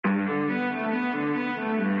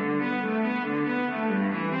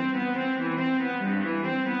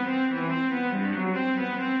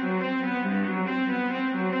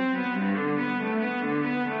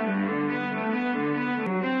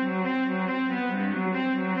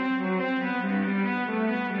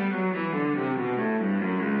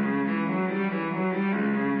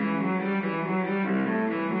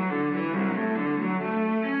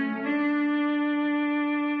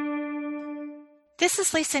This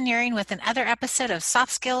is Lisa Nearing with another episode of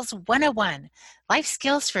Soft Skills 101, Life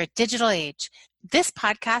Skills for a Digital Age. This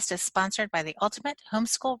podcast is sponsored by the Ultimate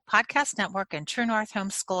Homeschool Podcast Network and True North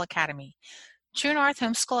Homeschool Academy. True North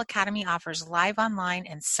Homeschool Academy offers live online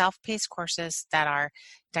and self-paced courses that are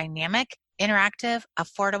dynamic, interactive,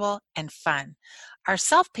 affordable, and fun. Our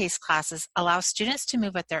self-paced classes allow students to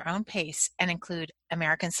move at their own pace and include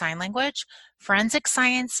American Sign Language, forensic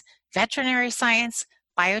science, veterinary science,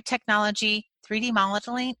 biotechnology, 3D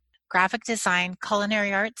modeling, graphic design,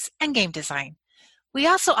 culinary arts, and game design. We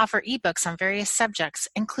also offer ebooks on various subjects,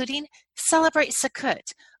 including Celebrate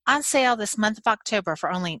Sukkot, on sale this month of October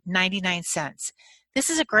for only 99 cents. This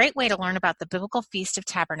is a great way to learn about the Biblical Feast of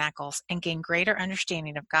Tabernacles and gain greater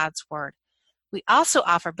understanding of God's Word. We also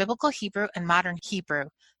offer Biblical Hebrew and Modern Hebrew,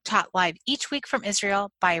 taught live each week from Israel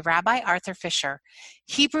by Rabbi Arthur Fisher.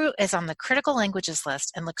 Hebrew is on the critical languages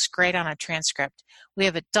list and looks great on a transcript. We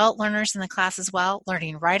have adult learners in the class as well,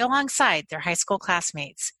 learning right alongside their high school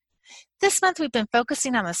classmates. This month we've been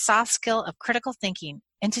focusing on the soft skill of critical thinking,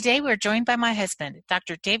 and today we're joined by my husband,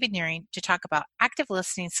 Dr. David Nearing, to talk about active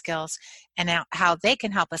listening skills and how they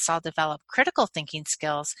can help us all develop critical thinking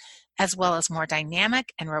skills, as well as more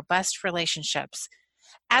dynamic and robust relationships.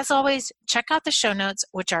 As always, check out the show notes,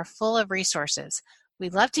 which are full of resources.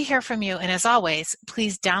 We'd love to hear from you, and as always,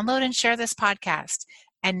 please download and share this podcast.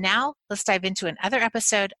 And now, let's dive into another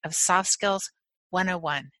episode of Soft Skills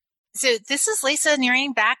 101. So this is Lisa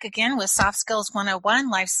Nearing back again with Soft Skills 101,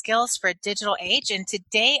 Life Skills for a Digital Age. And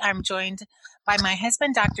today I'm joined by my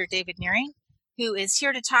husband, Dr. David Nearing, who is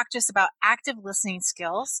here to talk to us about active listening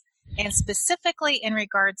skills, and specifically in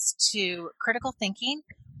regards to critical thinking.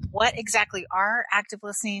 What exactly are active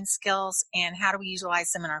listening skills, and how do we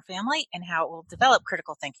utilize them in our family, and how it will develop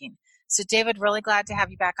critical thinking? So David, really glad to have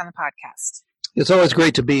you back on the podcast. It's always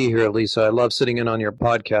great to be here, Lisa. I love sitting in on your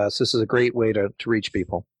podcast. This is a great way to reach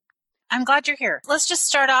people. I'm glad you're here. Let's just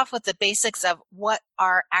start off with the basics of what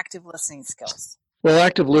are active listening skills. Well,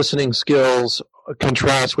 active listening skills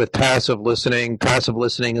contrast with passive listening. Passive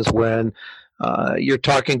listening is when you're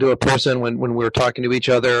talking to a person, when we're talking to each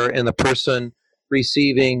other, and the person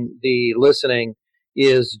receiving the listening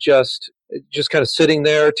is just kind of sitting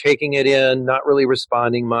there, taking it in, not really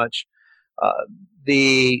responding much.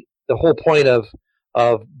 The whole point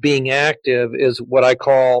of being active is what I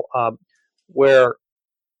call where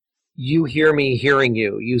you hear me hearing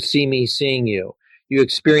you, you see me seeing you, you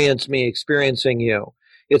experience me experiencing you.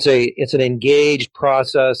 It's an engaged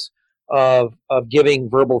process of giving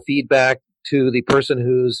verbal feedback to the person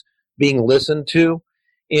who's being listened to.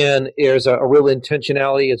 And there's a real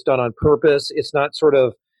intentionality. It's done on purpose. It's not sort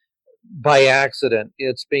of by accident.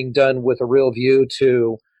 It's being done with a real view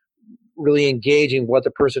to really engaging what the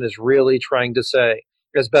person is really trying to say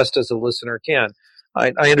as best as the listener can.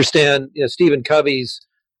 I understand Stephen Covey's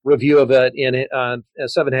review of it in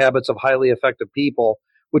 7 Habits of Highly Effective People,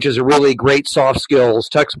 which is a really great soft skills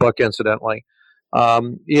textbook, incidentally.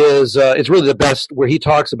 It's really the best, where he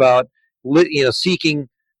talks about seeking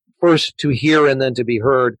first to hear and then to be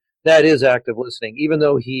heard. That is active listening. Even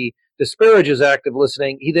though he disparages active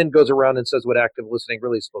listening, he then goes around and says what active listening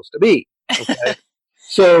really is supposed to be. Okay?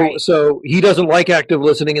 So he doesn't like active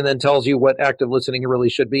listening and then tells you what active listening really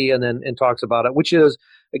should be, and talks about it, which is,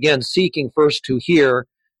 again, seeking first to hear,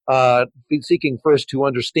 seeking first to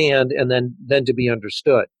understand, and then to be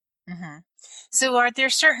understood. Mm-hmm. So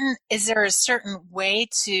is there a certain way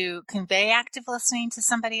to convey active listening to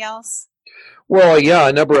somebody else? Well, yeah,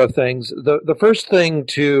 a number of things. The first thing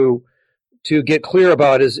to get clear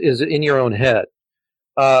about is in your own head.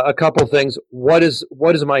 A couple things. What is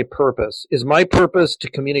my purpose? Is my purpose to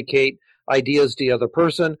communicate ideas to the other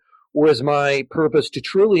person, or is my purpose to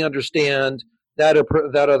truly understand that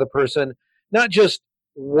other person, not just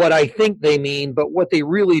what I think they mean, but what they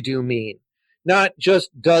really do mean? Not just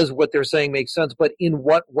does what they're saying make sense, but in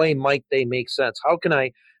what way might they make sense? How can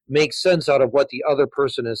I make sense out of what the other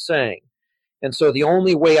person is saying? And so the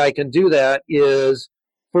only way I can do that is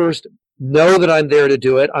first know that I'm there to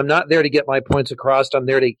do it. I'm not there to get my points across. I'm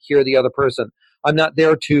there to hear the other person. I'm not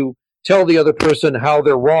there to tell the other person how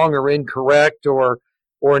they're wrong or incorrect or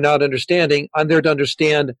not understanding. I'm there to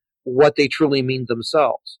understand what they truly mean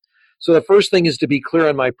themselves. So the first thing is to be clear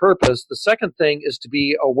on my purpose. The second thing is to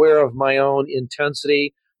be aware of my own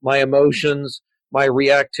intensity, my emotions, my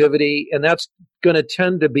reactivity, and that's going to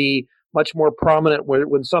tend to be much more prominent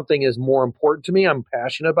when something is more important to me. I'm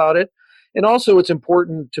passionate about it. And also it's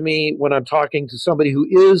important to me when I'm talking to somebody who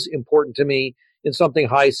is important to me in something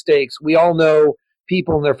high stakes. We all know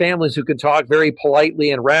people and their families who can talk very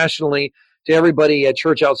politely and rationally to everybody at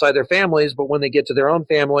church outside their families, but when they get to their own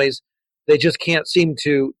families, they just can't seem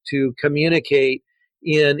to communicate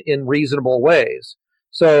in reasonable ways.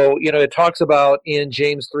 So, it talks about in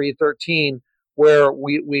James 3:13 where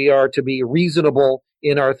we are to be reasonable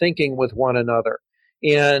in our thinking with one another.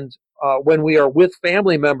 And when we are with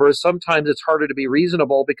family members, sometimes it's harder to be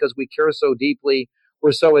reasonable because we care so deeply,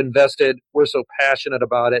 we're so invested, we're so passionate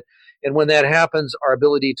about it. And when that happens, our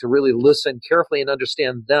ability to really listen carefully and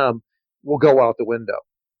understand them will go out the window.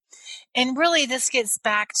 And really, this gets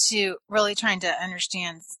back to really trying to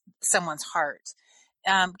understand someone's heart.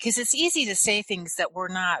 Because it's easy to say things that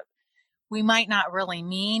we might not really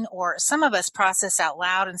mean, or some of us process out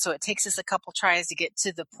loud, and so it takes us a couple tries to get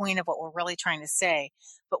to the point of what we're really trying to say.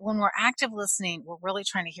 But when we're active listening, we're really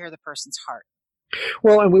trying to hear the person's heart.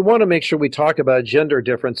 Well, and we want to make sure we talk about gender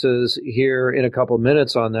differences here in a couple of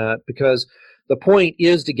minutes on that, because the point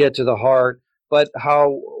is to get to the heart, but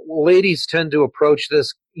how ladies tend to approach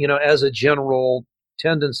this, as a general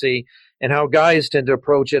tendency, and how guys tend to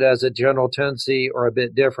approach it as a general tendency are a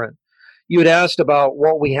bit different. You had asked about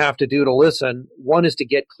what we have to do to listen. One is to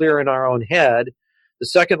get clear in our own head. The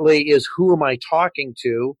secondly is, who am I talking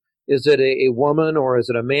to? Is it a woman, or is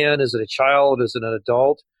it a man? Is it a child? Is it an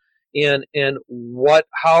adult? And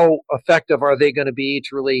how effective are they going to be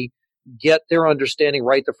to really get their understanding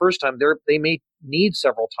right the first time? They may need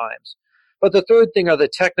several times. But the third thing are the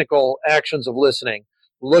technical actions of listening.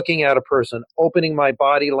 Looking at a person, opening my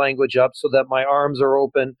body language up so that my arms are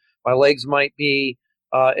open, my legs might be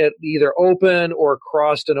either open or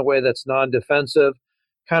crossed in a way that's non-defensive.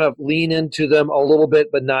 Kind of lean into them a little bit,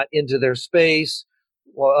 but not into their space.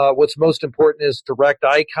 What's most important is direct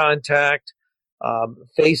eye contact,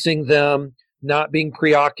 facing them, not being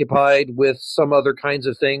preoccupied with some other kinds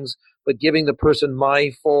of things, but giving the person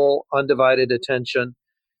my full undivided attention.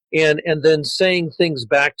 And then saying things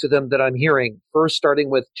back to them that I'm hearing. First, starting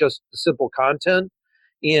with just the simple content,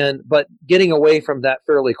 but getting away from that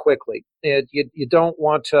fairly quickly. And you don't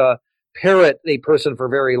want to parrot a person for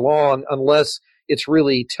very long unless it's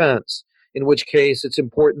really tense. In which case, it's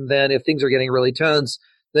important then, if things are getting really tense,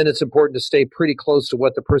 then it's important to stay pretty close to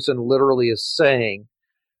what the person literally is saying.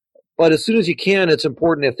 But as soon as you can, it's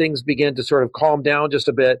important, if things begin to sort of calm down just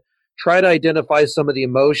a bit, try to identify some of the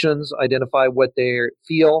emotions, identify what they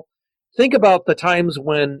feel. Think about the times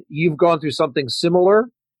when you've gone through something similar.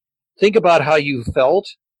 Think about how you felt,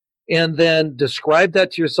 and then describe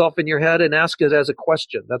that to yourself in your head and ask it as a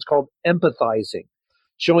question. That's called empathizing,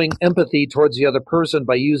 showing empathy towards the other person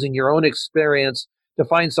by using your own experience to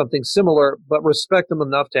find something similar, but respect them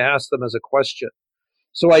enough to ask them as a question.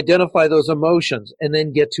 So identify those emotions and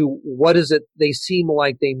then get to what is it they seem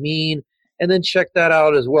like they mean, and then check that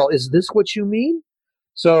out as well. Is this what you mean?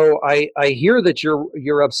 So I hear that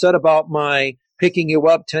you're upset about my picking you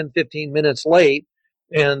up 10, 15 minutes late,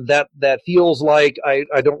 and that feels like I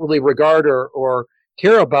don't really regard or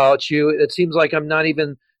care about you. It seems like I'm not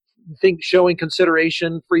even showing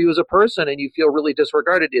consideration for you as a person, and you feel really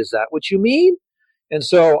disregarded. Is that what you mean? And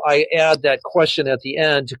so I add that question at the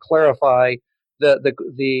end to clarify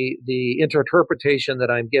the interpretation that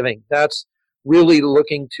I'm giving. That's really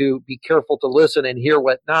looking to be careful to listen and hear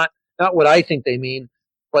what not what I think they mean,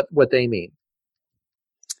 but what they mean.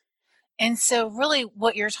 And so really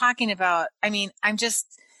what you're talking about, I'm just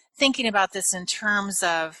thinking about this in terms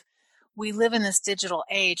of, we live in this digital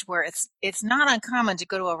age where it's not uncommon to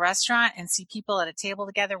go to a restaurant and see people at a table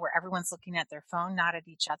together where everyone's looking at their phone, not at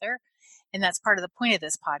each other. And that's part of the point of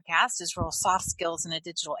this podcast, is real soft skills in a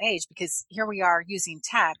digital age, because here we are using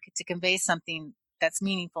tech to convey something that's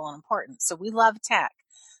meaningful and important. So we love tech,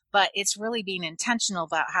 but it's really being intentional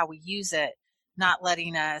about how we use it, not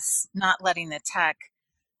letting the tech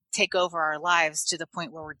take over our lives to the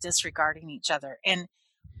point where we're disregarding each other. And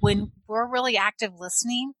when we're really active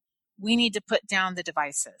listening, we need to put down the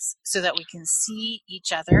devices so that we can see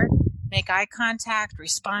each other, make eye contact,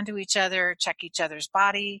 respond to each other, check each other's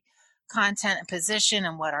body content and position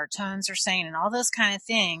and what our tones are saying and all those kind of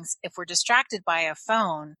things. If we're distracted by a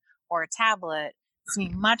phone or a tablet, it's going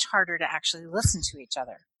to be much harder to actually listen to each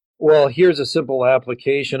other. Well, here's a simple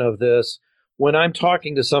application of this. When I'm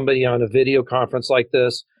talking to somebody on a video conference like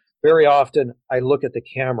this, very often I look at the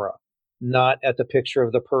camera, not at the picture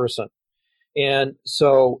of the person. And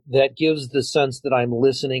so that gives the sense that I'm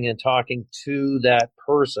listening and talking to that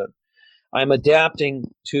person. I'm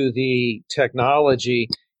adapting to the technology,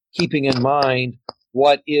 keeping in mind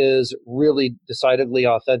what is really decidedly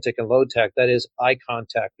authentic and low tech, that is eye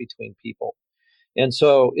contact between people. And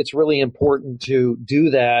so it's really important to do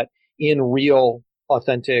that in real,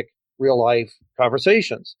 authentic, real life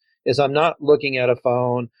conversations. Is I'm not looking at a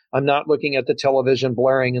phone. I'm not looking at the television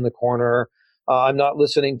blaring in the corner. I'm not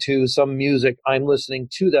listening to some music. I'm listening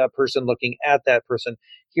to that person, looking at that person,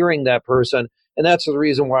 hearing that person. And that's the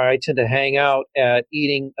reason why I tend to hang out at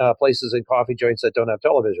eating places and coffee joints that don't have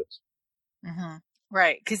televisions. Mm-hmm.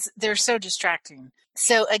 Right, because they're so distracting.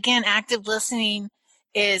 So again, active listening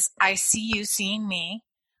is I see you seeing me,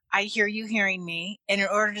 I hear you hearing me, and in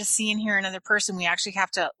order to see and hear another person, we actually have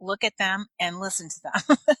to look at them and listen to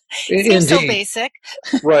them. It seems so basic.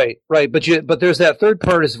 Right. But there's that third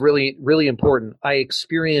part is really, really important. I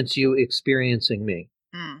experience you experiencing me.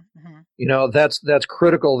 Mm-hmm. That's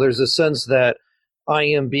critical. There's a sense that I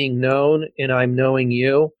am being known and I'm knowing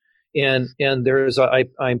you. And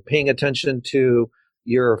I'm paying attention to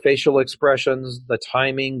your facial expressions, the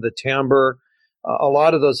timing, the timbre, a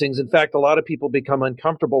lot of those things. In fact, a lot of people become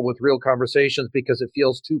uncomfortable with real conversations because it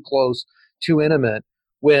feels too close, too intimate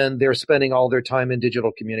when they're spending all their time in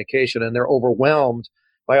digital communication, and they're overwhelmed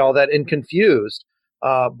by all that and confused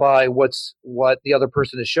by what the other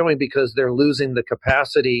person is showing, because they're losing the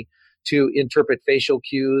capacity to interpret facial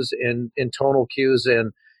cues and tonal cues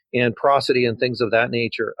and prosody and things of that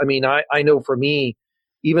nature. I mean, I know for me,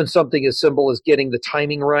 even something as simple as getting the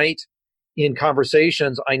timing right in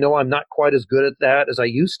conversations, I know I'm not quite as good at that as I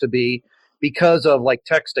used to be because of like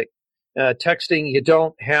texting. Texting, you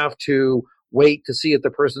don't have to wait to see if the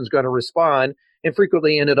person's going to respond, and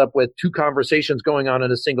frequently ended up with two conversations going on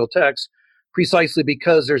in a single text precisely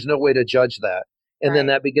because there's no way to judge that. And then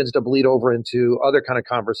that begins to bleed over into other kind of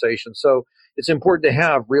conversations. So it's important to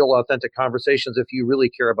have real, authentic conversations if you really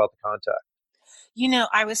care about the contact. You know,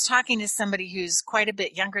 I was talking to somebody who's quite a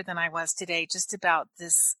bit younger than I was today just about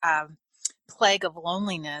this plague of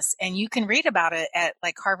loneliness. And you can read about it at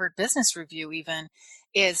like Harvard Business Review even,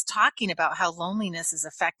 is talking about how loneliness is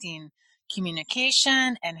affecting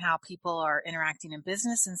communication and how people are interacting in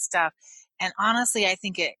business and stuff. And honestly, I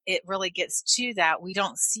think it really gets to that. We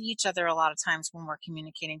don't see each other a lot of times when we're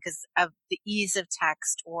communicating because of the ease of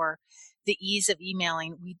text or the ease of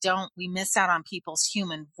emailing. We miss out on people's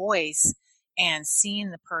human voice and seeing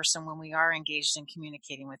the person when we are engaged in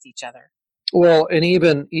communicating with each other. Well, and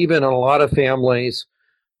even in a lot of families,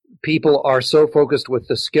 people are so focused with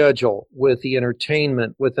the schedule, with the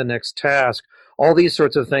entertainment, with the next task, all these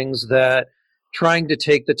sorts of things, that trying to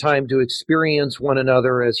take the time to experience one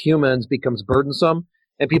another as humans becomes burdensome,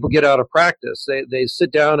 and people get out of practice. They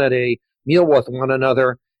sit down at a meal with one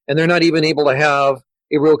another, and they're not even able to have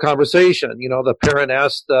a real conversation. You know, the parent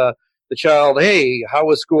asks the child, "Hey, how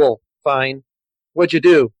was school?" "Fine." "What'd you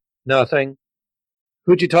do?" "Nothing."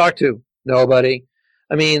 "Who'd you talk to?" "Nobody."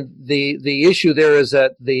 I mean, the issue there is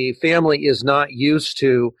that the family is not used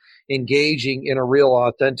to engaging in a real,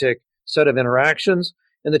 authentic set of interactions,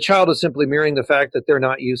 and the child is simply mirroring the fact that they're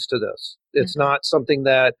not used to this. It's not something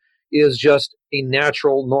that is just a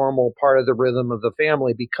natural, normal part of the rhythm of the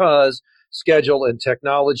family, because schedule and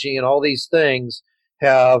technology and all these things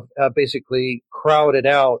have basically crowded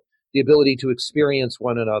out the ability to experience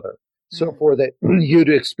one another. So for that, you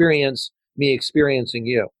to experience me experiencing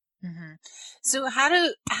you. Mm-hmm. So how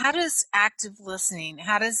does active listening,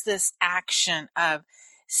 how does this action of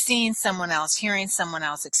seeing someone else, hearing someone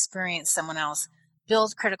else, experience someone else,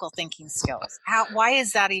 build critical thinking skills? Why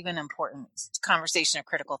is that even important? Conversation of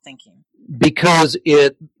critical thinking. Because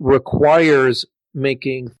it requires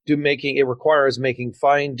making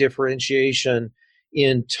fine differentiation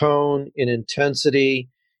in tone, in intensity,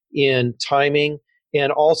 in timing,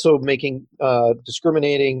 and also making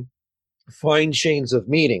discriminating fine shades of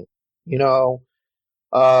meaning. You know,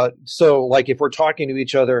 so like if we're talking to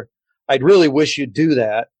each other, "I'd really wish you'd do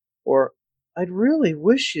that," or "I'd really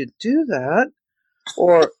wish you'd do that,"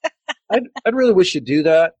 or I'd really wish you'd do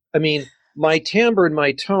that. I mean, my timbre and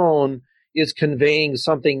my tone is conveying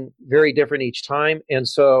something very different each time. And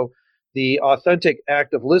so the authentic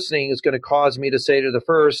act of listening is going to cause me to say to the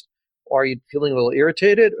first, "Are you feeling a little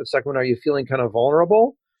irritated?" The second one, "Are you feeling kind of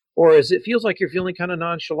vulnerable?" Or it feels like you're feeling kind of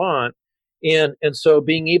nonchalant. And so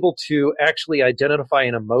being able to actually identify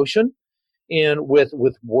an emotion and with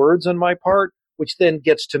words on my part, which then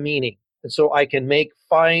gets to meaning. And so I can make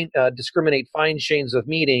discriminate fine shades of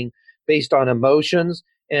meaning based on emotions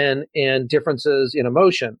and differences in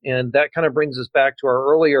emotion. And that kind of brings us back to our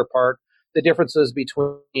earlier part, the differences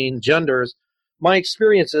between genders. My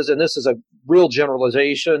experiences, and this is a real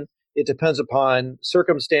generalization, it depends upon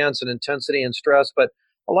circumstance and intensity and stress, but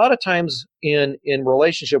a lot of times in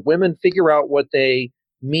relationship, women figure out what they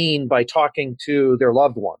mean by talking to their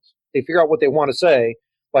loved ones. They figure out what they want to say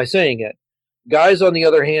by saying it. Guys, on the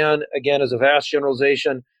other hand, again, as a vast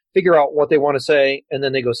generalization, figure out what they want to say and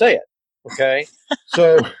then they go say it. Okay,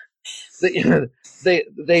 so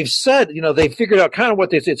they've said, they've figured out kind of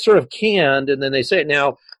what it's sort of canned, and then they say it.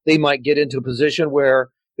 Now they might get into a position where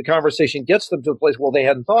the conversation gets them to a place where they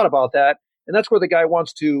hadn't thought about that, And that's where the guy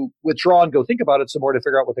wants to withdraw and go think about it some more to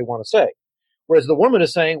figure out what they want to say. Whereas the woman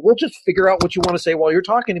is saying, well, just figure out what you want to say while you're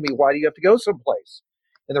talking to me. Why do you have to go someplace?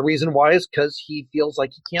 And the reason why is because he feels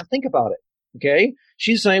like he can't think about it. Okay?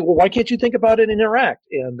 She's saying, well, why can't you think about it and interact?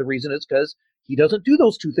 And the reason is because he doesn't do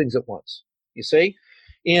those two things at once. You see?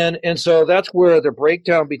 And so that's where the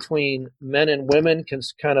breakdown between men and women can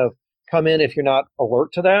kind of come in if you're not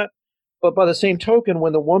alert to that. But by the same token,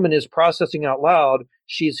 when the woman is processing out loud,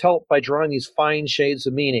 she's helped by drawing these fine shades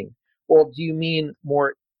of meaning. Well, do you mean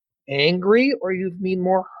more angry or you mean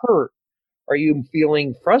more hurt? Are you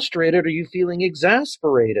feeling frustrated or are you feeling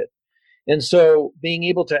exasperated? And so being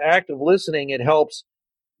able to active listening, it helps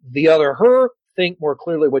the other her think more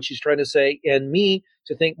clearly what she's trying to say and me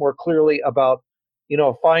to think more clearly about,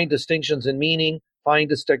 fine distinctions in meaning, fine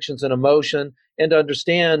distinctions in emotion, and to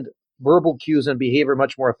understand verbal cues and behavior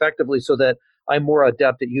much more effectively so that I'm more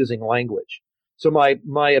adept at using language. So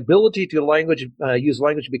my ability to use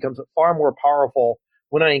language becomes far more powerful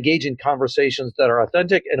when I engage in conversations that are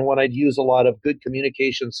authentic and when I use a lot of good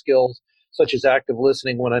communication skills, such as active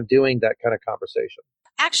listening when I'm doing that kind of conversation.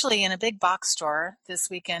 Actually, in a big box store this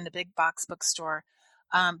weekend, a big box bookstore,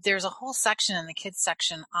 there's a whole section in the kids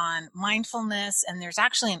section on mindfulness, and there's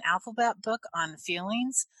actually an alphabet book on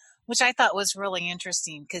feelings, which I thought was really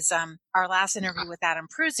interesting because our last interview with Adam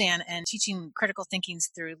Pruzan and teaching critical thinking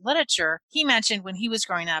through literature, he mentioned when he was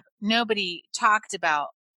growing up, nobody talked about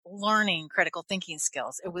learning critical thinking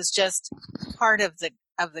skills. It was just part of the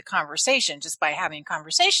conversation. Just by having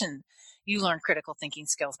conversation, you learn critical thinking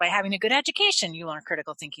skills. By having a good education, you learn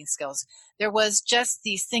critical thinking skills. There was just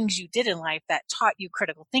these things you did in life that taught you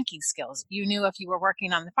critical thinking skills. You knew if you were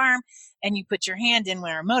working on the farm and you put your hand in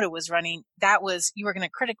when a motor was running, you were going to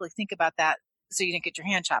critically think about that so you didn't get your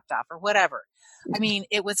hand chopped off or whatever. I mean,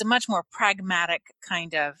 it was a much more pragmatic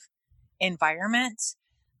kind of environment.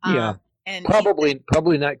 Yeah. And probably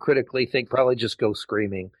not critically think, probably just go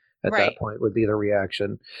screaming at that point would be the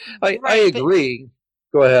reaction. I agree.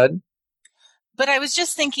 Go ahead. But I was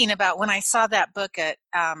just thinking about when I saw that book at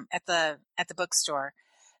the bookstore,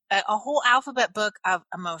 a whole alphabet book of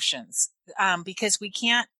emotions, because we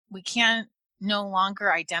can't no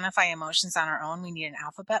longer identify emotions on our own. We need an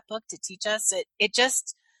alphabet book to teach us. It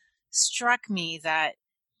just struck me that,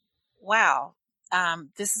 wow,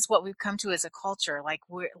 this is what we've come to as a culture.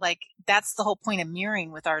 That's the whole point of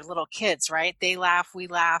mirroring with our little kids, right? They laugh, we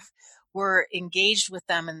laugh. We're engaged with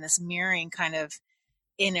them in this mirroring kind of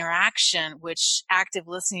interaction, which active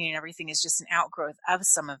listening and everything is just an outgrowth of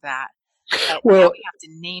some of that. But now we have to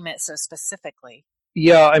name it so specifically.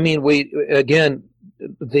 Yeah, I mean, the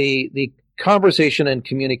conversation and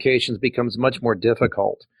communications becomes much more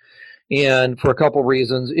difficult. And for a couple of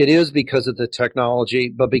reasons. It is because of the technology,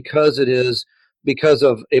 but because of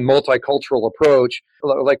a multicultural approach.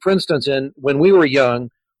 Like, for instance, when we were young,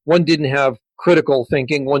 one didn't have critical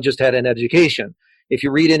thinking, one just had an education. If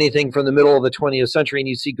you read anything from the middle of the 20th century and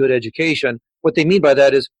you see good education, what they mean by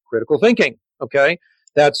that is critical thinking, okay?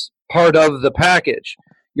 That's part of the package.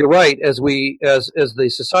 You're right, as the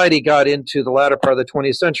society got into the latter part of the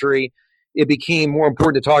 20th century, it became more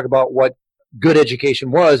important to talk about what good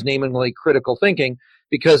education was, namely critical thinking,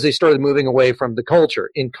 because they started moving away from the culture.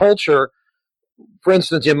 In culture, for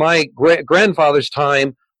instance, in my grandfather's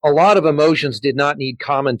time, a lot of emotions did not need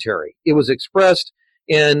commentary. It was expressed,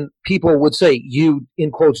 and people would say, you,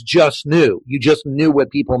 in quotes, just knew. You just knew what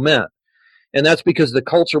people meant. And that's because the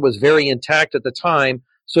culture was very intact at the time,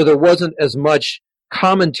 so there wasn't as much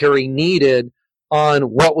commentary needed on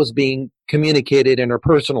what was being communicated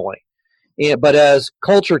interpersonally. But as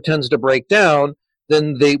culture tends to break down,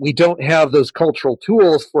 then we don't have those cultural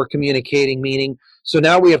tools for communicating meaning. So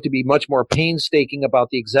now we have to be much more painstaking about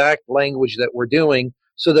the exact language that we're doing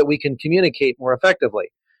so that we can communicate more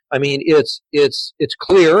effectively. I mean, it's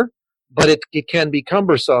clear, but it can be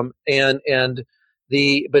cumbersome, but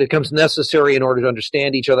it becomes necessary in order to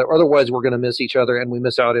understand each other. Otherwise, we're going to miss each other, and we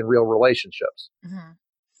miss out in real relationships. Mm-hmm.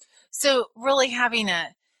 So, really having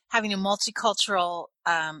a multicultural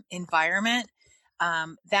environment,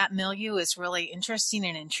 that milieu is really interesting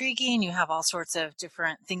and intriguing. You have all sorts of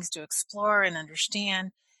different things to explore and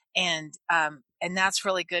understand, and that's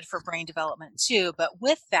really good for brain development too. But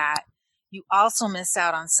with that, you also miss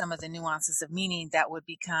out on some of the nuances of meaning that would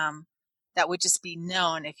just be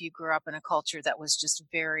known if you grew up in a culture that was just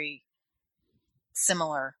very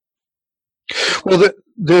similar. Well,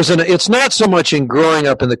 it's not so much in growing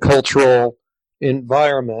up in the cultural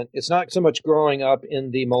environment. It's not so much growing up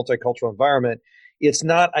in the multicultural environment. It's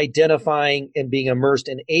not identifying and being immersed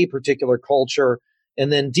in a particular culture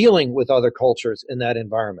and then dealing with other cultures in that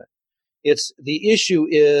environment. The issue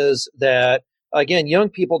is that again, young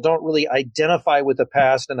people don't really identify with the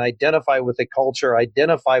past and identify with the culture,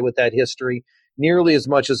 identify with that history nearly as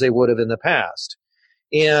much as they would have in the past.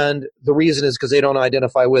 And the reason is because they don't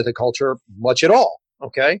identify with the culture much at all.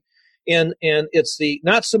 Okay. And it's the,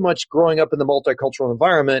 not so much growing up in the multicultural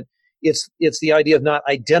environment. It's the idea of not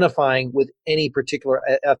identifying with any particular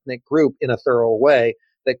ethnic group in a thorough way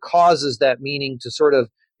that causes that meaning to sort of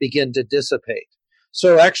begin to dissipate.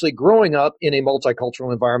 So actually growing up in a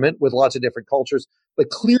multicultural environment with lots of different cultures, but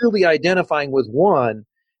clearly identifying with one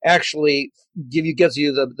actually gives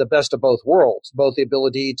you the best of both worlds, both the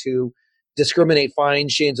ability to discriminate, find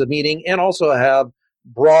shades of meaning, and also have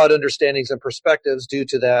broad understandings and perspectives due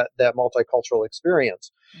to that multicultural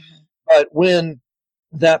experience. Mm-hmm. But when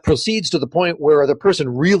that proceeds to the point where the person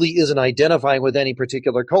really isn't identifying with any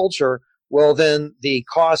particular culture, well, then the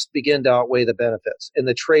costs begin to outweigh the benefits, and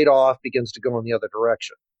the trade-off begins to go in the other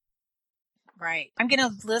direction. Right. I'm going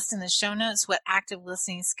to list in the show notes what active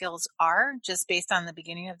listening skills are, just based on the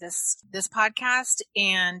beginning of this podcast,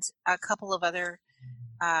 and a couple of other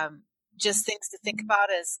just things to think about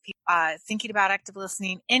as thinking about active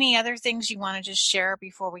listening. Any other things you want to just share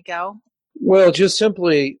before we go? Well, just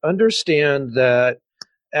simply understand that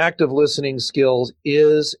active listening skills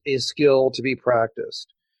is a skill to be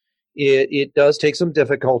practiced. It does take some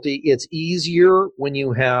difficulty. It's easier when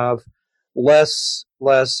you have less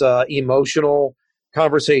emotional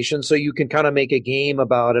conversation, so you can kind of make a game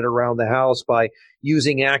about it around the house by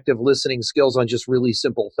using active listening skills on just really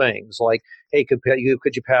simple things like, hey, could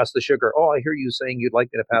you pass the sugar? Oh, I hear you saying you'd like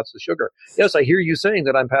me to pass the sugar. Yes, I hear you saying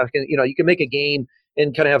that I'm passing. You can make a game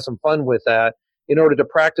and kind of have some fun with that in order to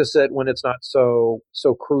practice it when it's not so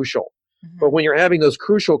crucial. Mm-hmm. But when you're having those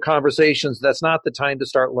crucial conversations, that's not the time to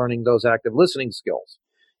start learning those active listening skills.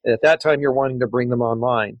 At that time, you're wanting to bring them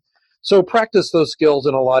online. So practice those skills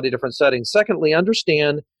in a lot of different settings. Secondly,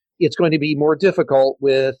 understand it's going to be more difficult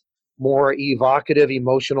with more evocative,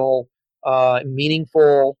 emotional,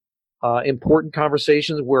 meaningful, important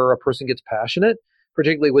conversations where a person gets passionate,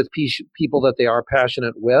 particularly with people that they are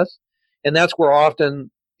passionate with. And that's where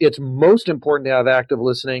often it's most important to have active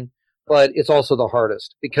listening, but it's also the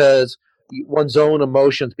hardest because one's own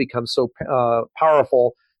emotions become so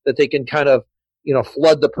powerful that they can kind of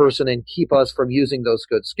flood the person and keep us from using those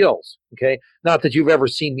good skills. Okay. Not that you've ever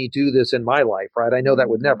seen me do this in my life, right? I know that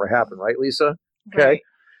would never happen, right, Lisa? Okay.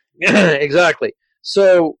 Right. Exactly.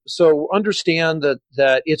 So understand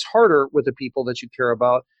that it's harder with the people that you care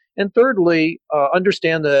about. And thirdly,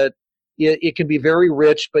 understand that it can be very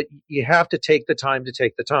rich, but you have to take the time to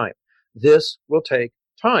take the time. This will take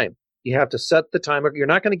time. You have to set the timer. You're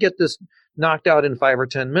not going to get this knocked out in 5 or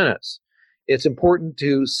 10 minutes. It's important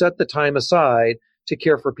to set the time aside to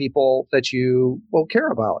care for people that you will care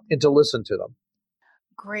about and to listen to them.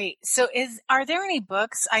 Great. So are there any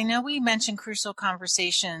books? I know we mentioned Crucial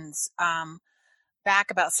Conversations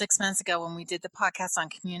back about 6 months ago when we did the podcast on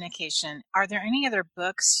communication. Are there any other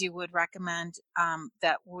books you would recommend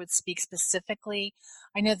that would speak specifically?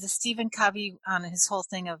 I know the Stephen Covey on his whole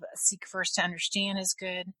thing of seek first to understand is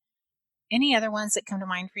good. Any other ones that come to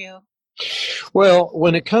mind for you? Well,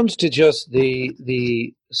 when it comes to just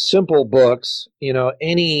the simple books,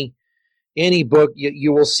 any book,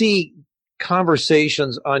 you will see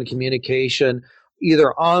conversations on communication,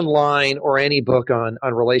 either online or any book on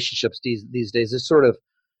relationships these days. It's sort of,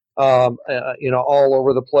 all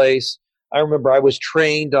over the place. I remember I was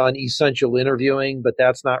trained on essential interviewing, but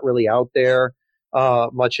that's not really out there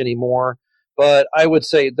much anymore. But I would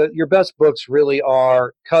say that your best books really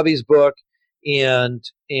are Covey's book, and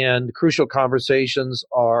Crucial Conversations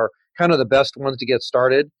are kind of the best ones to get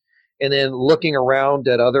started. And then looking around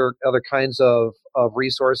at other kinds of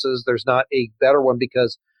resources, there's not a better one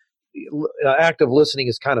because active listening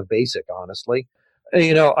is kind of basic, honestly.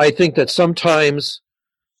 I think that sometimes,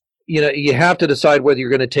 you have to decide whether you're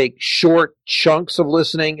going to take short chunks of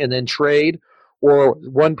listening and then trade, or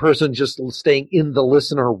one person just staying in the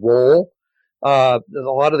listener role. A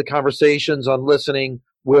lot of the conversations on listening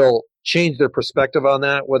will change their perspective on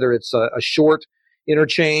that, whether it's a short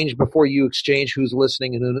interchange before you exchange who's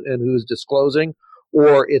listening and who's disclosing,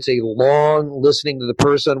 or it's a long listening to the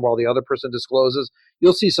person while the other person discloses.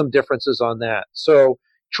 You'll see some differences on that. So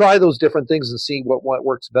try those different things and see what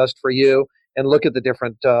works best for you, and look at the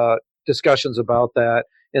different discussions about that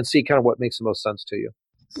and see kind of what makes the most sense to you.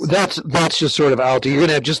 That's just sort of out there. You're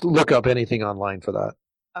going to just look up anything online for that.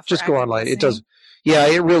 Just go online. Listening? It does. Yeah,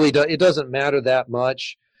 it really does. It doesn't matter that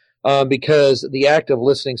much because the active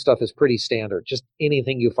listening stuff is pretty standard. Just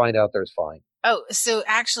anything you find out there is fine. Oh, so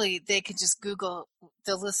actually they could just Google,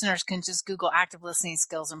 the listeners can just Google active listening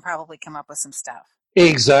skills and probably come up with some stuff.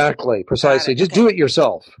 Exactly. Precisely. Just Okay. do it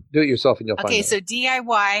yourself. Do it yourself and you'll find Okay, out. so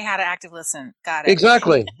DIY, how to active listen. Got it.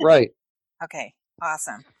 Exactly. Right. Okay,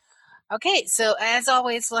 awesome. Okay, so as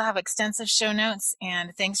always, we'll have extensive show notes,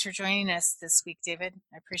 and thanks for joining us this week, David.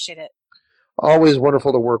 I appreciate it. Always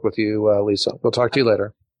wonderful to work with you, Lisa. We'll talk to you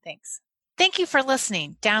later. Thanks. Thank you for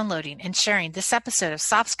listening, downloading, and sharing this episode of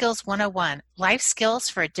Soft Skills 101, Life Skills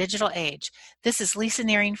for a Digital Age. This is Lisa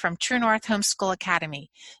Nearing from True North Homeschool Academy.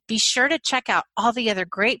 Be sure to check out all the other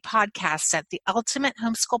great podcasts at the Ultimate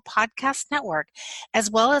Homeschool Podcast Network, as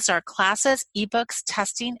well as our classes, ebooks,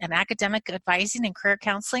 testing, and academic advising and career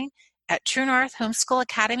counseling at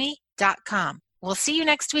TrueNorthHomeschoolAcademy.com. We'll see you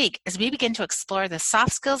next week as we begin to explore the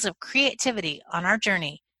soft skills of creativity on our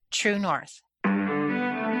journey, True North.